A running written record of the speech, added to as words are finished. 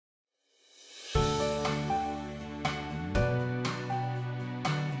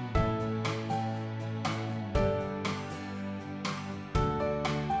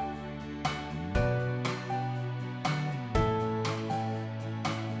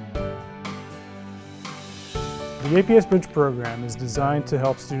The APS Bridge Program is designed to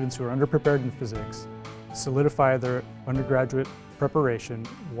help students who are underprepared in physics solidify their undergraduate preparation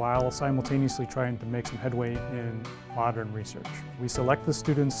while simultaneously trying to make some headway in modern research. We select the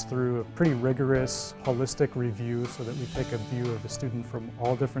students through a pretty rigorous, holistic review so that we take a view of the student from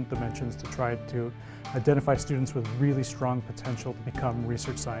all different dimensions to try to identify students with really strong potential to become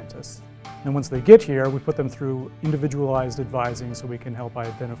research scientists. And once they get here, we put them through individualized advising so we can help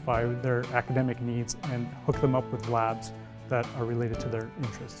identify their academic needs and hook them up with labs that are related to their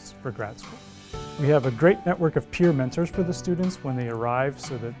interests for grad school. We have a great network of peer mentors for the students when they arrive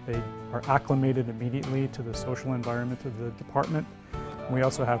so that they are acclimated immediately to the social environment of the department. We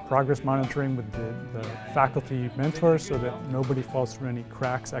also have progress monitoring with the faculty mentors so that nobody falls through any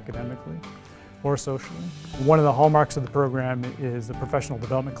cracks academically or socially. One of the hallmarks of the program is the professional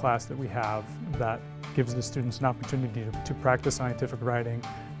development class that we have that gives the students an opportunity to practice scientific writing,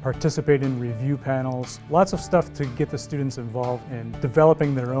 participate in review panels, lots of stuff to get the students involved in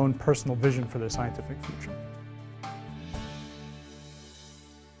developing their own personal vision for their scientific future.